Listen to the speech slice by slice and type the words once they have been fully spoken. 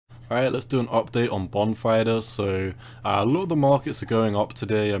Alright, let's do an update on Bonfida. So a lot of the markets are going up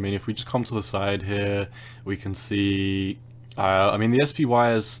today. I mean, if we just come to the side here, we can see, I mean, the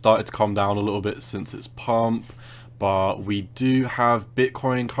SPY has started to come down a little bit since its pump, but we do have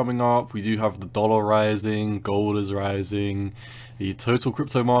Bitcoin coming up, we do have the dollar rising, gold is rising, the total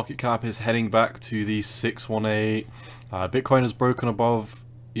crypto market cap is heading back to the 618, Bitcoin has broken above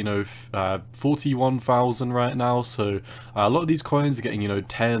 41,000 right now, so a lot of these coins are getting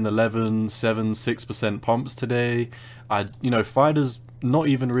 10, 11, 7, 6% pumps today. FIDA's not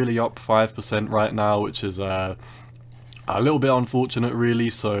even really up 5% right now, which is a little bit unfortunate really.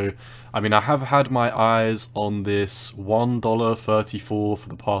 So I mean, I have had my eyes on this $1.34 for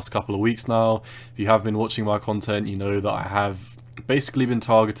the past couple of weeks now. If you have been watching my content, you know that I have basically been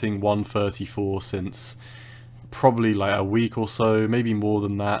targeting 134 since probably like a week or so, maybe more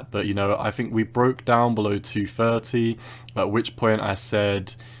than that. But I think we broke down below 230, at which point I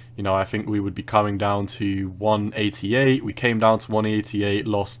said I think we would be coming down to 188. We came down to 188,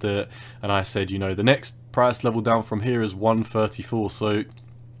 lost it, and I said the next price level down from here is 134. So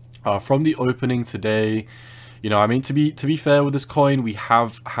from the opening today, I mean, to be fair with this coin, we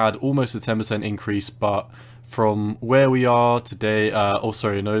have had almost a 10% increase, but from where we are today, oh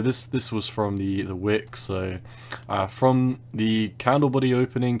sorry, no, this was from the wick. So from the candle body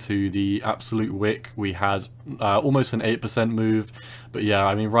opening to the absolute wick, we had almost an 8% move. But yeah,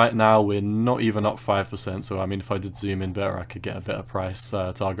 I mean, right now we're not even up 5%. So I mean, if I did zoom in better, I could get a better price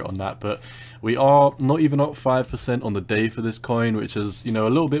target on that. But we are not even up 5% on the day for this coin, which is a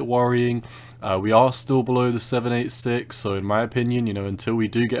little bit worrying. We are still below the 786. So in my opinion, until we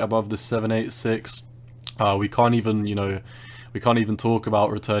do get above the 786, we can't even talk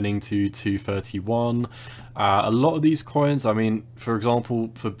about returning to 231. A lot of these coins, I mean, for example,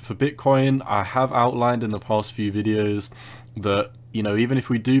 for Bitcoin, I have outlined in the past few videos that even if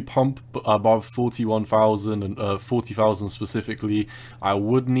we do pump above 41,000 and 40,000 specifically, I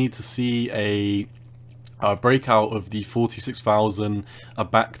would need to see a breakout of the 46,000, a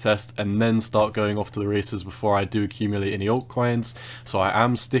back test, and then start going off to the races before I do accumulate any altcoins. So I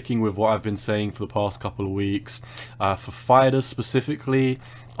am sticking with what I've been saying for the past couple of weeks. For FIDA specifically,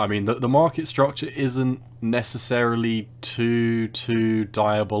 I mean, the market structure isn't necessarily too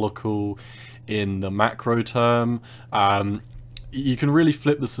diabolical in the macro term. You can really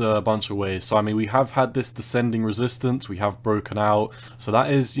flip this a bunch of ways. So I mean, we have had this descending resistance, we have broken out, so that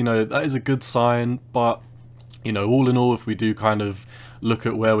is that is a good sign. But all in all, if we do kind of look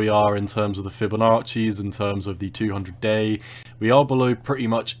at where we are in terms of the Fibonacci's, in terms of the 200-day, we are below pretty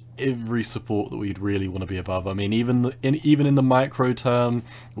much every support that we'd really want to be above. I mean, even in the micro term,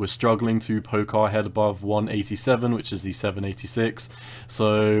 we're struggling to poke our head above 187, which is the 786.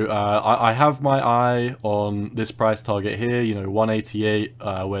 So I have my eye on this price target here, 188,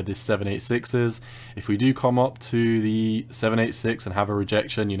 where this 786 is. If we do come up to the 786 and have a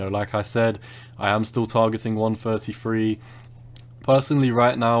rejection, like I said, I am still targeting 133. Personally,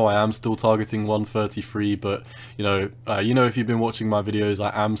 right now, I am still targeting 133, but if you've been watching my videos, I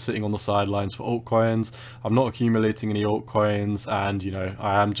am sitting on the sidelines for altcoins. I'm not accumulating any altcoins, and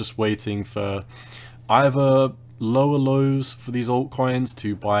I am just waiting for either lower lows for these altcoins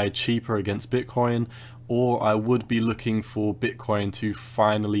to buy cheaper against Bitcoin, or I would be looking for Bitcoin to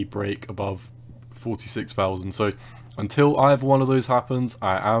finally break above 46,000. So until either one of those happens,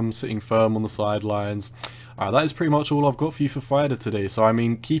 I am sitting firm on the sidelines. That is pretty much all I've got for you for FIDA today. So I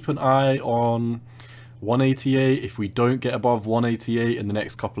mean, keep an eye on 188. If we don't get above 188 in the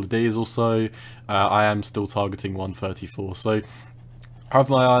next couple of days or so, I am still targeting 134. So have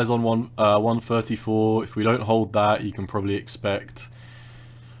my eyes on 134. If we don't hold that, you can probably expect,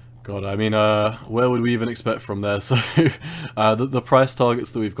 God, I mean, where would we even expect from there? So the price targets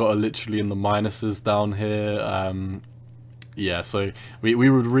that we've got are literally in the minuses down here. Yeah, so we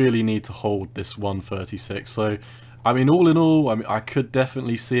would really need to hold this 136. So I mean, all in all, I mean, I could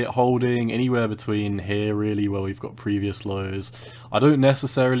definitely see it holding anywhere between here, really, where we've got previous lows. I don't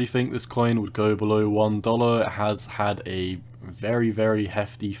necessarily think this coin would go below $1. It has had a very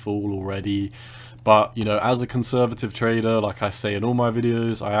hefty fall already. But as a conservative trader, like I say in all my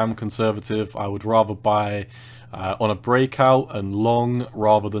videos, I am conservative. I would rather buy on a breakout and long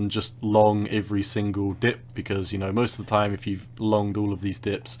rather than just long every single dip, because most of the time, if you've longed all of these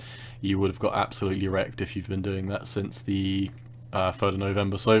dips, you would have got absolutely wrecked if you've been doing that since the 3rd of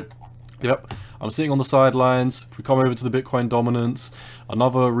November. So Yep, I'm sitting on the sidelines. If we come over to the Bitcoin dominance,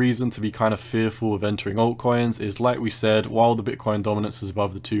 another reason to be kind of fearful of entering altcoins is, like we said, while the Bitcoin dominance is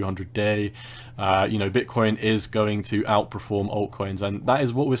above the 200-day, you know, Bitcoin is going to outperform altcoins, and that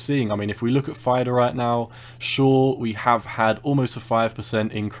is what we're seeing. I mean, if we look at FIDA right now, sure, we have had almost a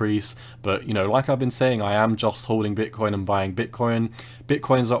 5% increase, but, you know, like I've been saying, I am just holding Bitcoin and buying Bitcoin.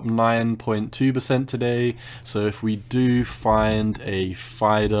 Bitcoin's up 9.2% today, so if we do find a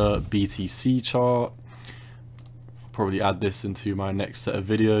FIDA BTC chart, probably add this into my next set of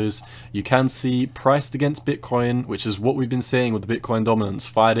videos, you can see priced against Bitcoin, which is what we've been saying with the Bitcoin dominance.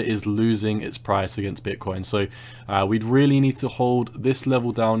 FIDA is losing its price against Bitcoin, so we'd really need to hold this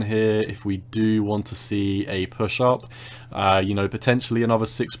level down here if we do want to see a push up, you know, potentially another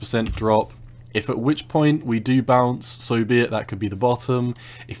 6% drop. If at which point we do bounce, so be it, that could be the bottom.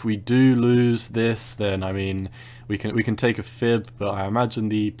 If we do lose this, then I mean, we can take a fib, but I imagine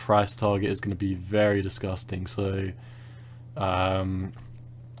the price target is going to be very disgusting. So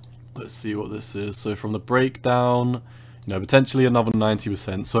let's see what this is. So from the breakdown, you know, potentially another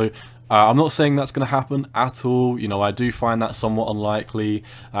 90%. So I'm not saying that's going to happen at all. You know, I do find that somewhat unlikely,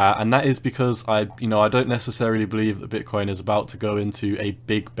 and that is because I don't necessarily believe that Bitcoin is about to go into a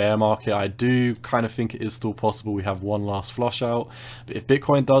big bear market. I do kind of think it is still possible we have one last flush out, but if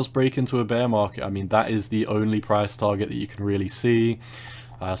Bitcoin does break into a bear market, I mean, that is the only price target that you can really see.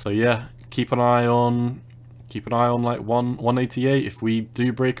 So yeah, keep an eye on like 188. If we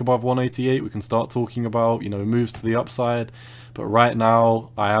do break above 188, we can start talking about, you know, moves to the upside. But right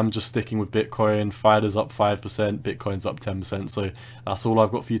now, I am just sticking with Bitcoin. FIDA's up 5%, Bitcoin's up 10%. So that's all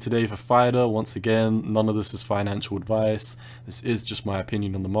I've got for you today for FIDA. Once again, none of this is financial advice. This is just my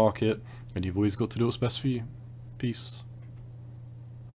opinion on the market, and you've always got to do what's best for you. Peace.